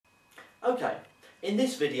Okay, in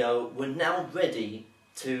this video we're now ready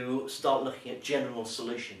to start looking at general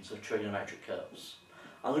solutions of trigonometric curves.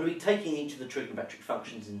 I'm going to be taking each of the trigonometric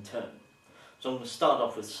functions in turn. So I'm going to start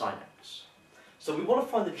off with sine x. So we want to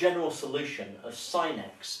find the general solution of sine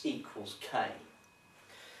x equals k.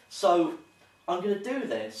 So I'm going to do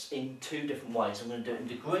this in two different ways. I'm going to do it in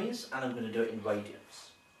degrees and I'm going to do it in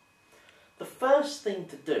radians. The first thing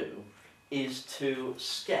to do is to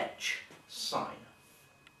sketch sine.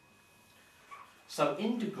 So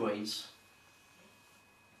in degrees,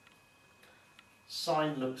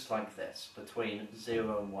 sine looks like this, between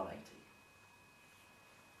 0 and 180.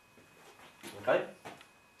 Okay?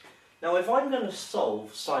 Now if I'm going to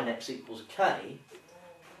solve sine x equals k,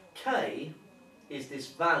 k is this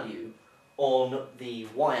value on the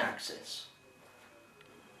y-axis.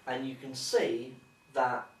 And you can see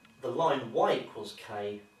that the line y equals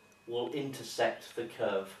k will intersect the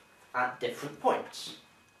curve at different points.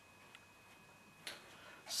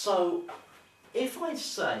 So if I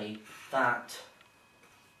say that,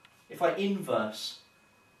 if I inverse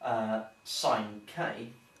sine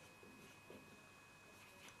k,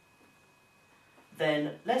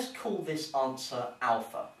 then let's call this answer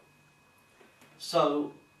alpha.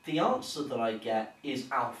 So the answer that I get is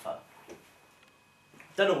alpha.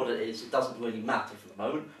 Don't know what it is, it doesn't really matter for the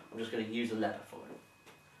moment, I'm just going to use a letter for it.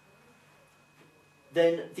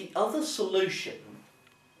 Then the other solution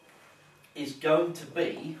is going to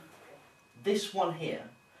be this one here,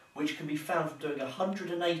 which can be found from doing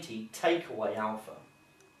 180 take away alpha.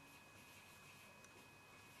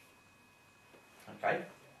 Okay?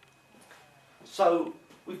 So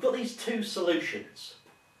we've got these two solutions.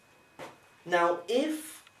 Now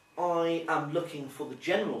if I am looking for the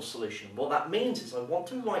general solution, what that means is I want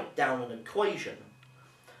to write down an equation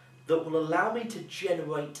that will allow me to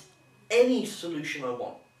generate any solution I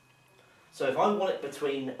want. So if I want it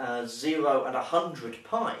between 0 and 100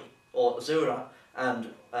 pi, or 0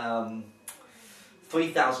 and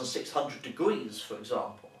 3,600 degrees, for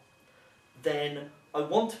example, then I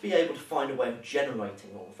want to be able to find a way of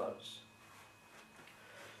generating all of those.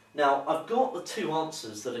 Now, I've got the two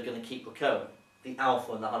answers that are going to keep recurring, the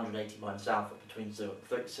alpha and the 180 minus alpha between 0 and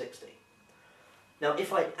 360. Now,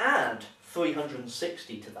 if I add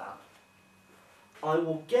 360 to that, I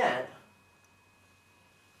will get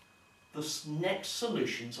the next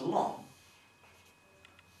solutions along.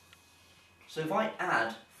 So if I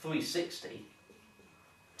add 360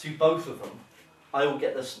 to both of them, I will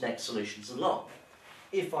get the next solutions along.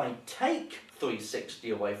 If I take 360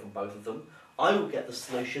 away from both of them, I will get the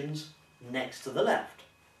solutions next to the left.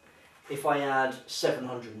 If I add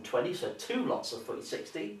 720, so 2 lots of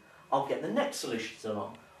 360, I'll get the next solutions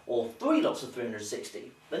along. Or 3 lots of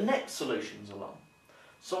 360, the next solutions along.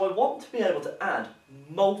 So I want to be able to add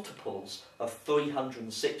multiples of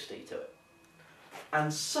 360 to it.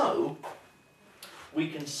 And so we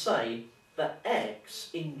can say that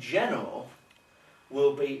x in general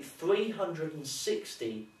will be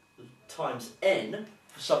 360 times n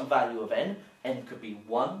for some value of n. N could be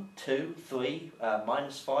 1, 2, 3,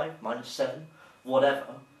 minus 5, minus 7,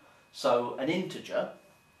 whatever. So an integer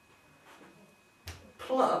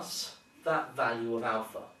plus that value of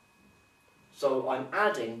alpha. So I'm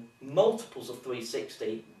adding multiples of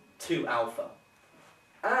 360 to alpha.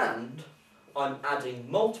 And I'm adding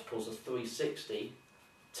multiples of 360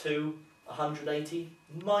 to 180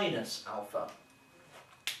 minus alpha.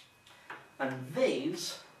 And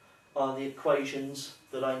these are the equations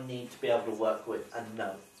that I need to be able to work with and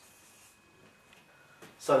know.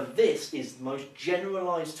 So this is the most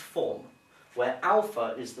generalised form where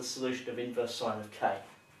alpha is the solution of inverse sine of k.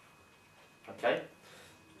 Okay?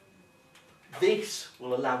 This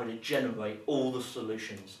will allow me to generate all the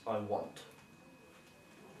solutions I want.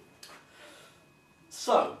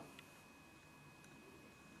 So,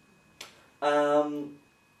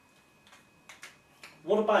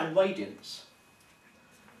 what about in radians?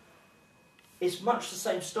 It's much the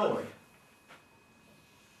same story.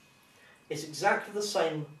 It's exactly the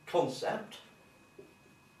same concept.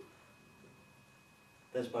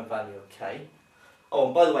 There's my value of k. Oh,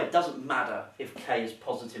 and by the way, it doesn't matter if k is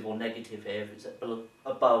positive or negative here, if it's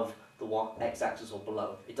above the x-axis or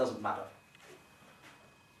below. It doesn't matter.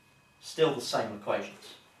 Still the same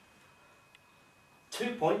equations.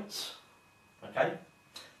 2 points, okay?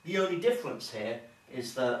 The only difference here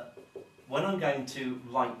is that when I'm going to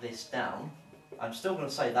write this down, I'm still going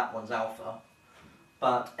to say that one's alpha,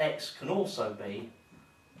 but x can also be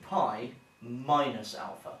pi minus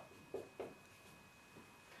alpha.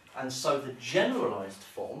 And so the generalised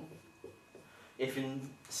form, if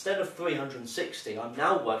instead of 360 I'm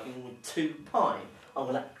now working with 2 pi, I'm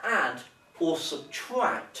going to add or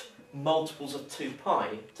subtract multiples of 2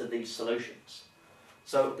 pi to these solutions.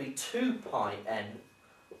 So it would be 2 pi n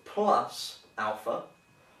plus alpha,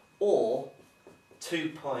 or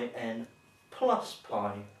 2 pi n plus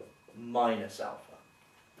pi minus alpha.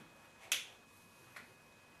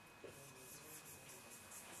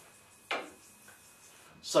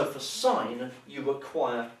 So for sine, you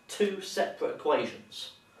require 2 separate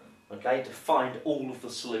equations, okay, to find all of the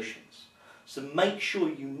solutions. So make sure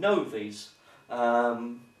you know these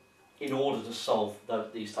in order to solve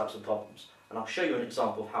these types of problems. And I'll show you an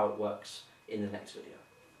example of how it works in the next video.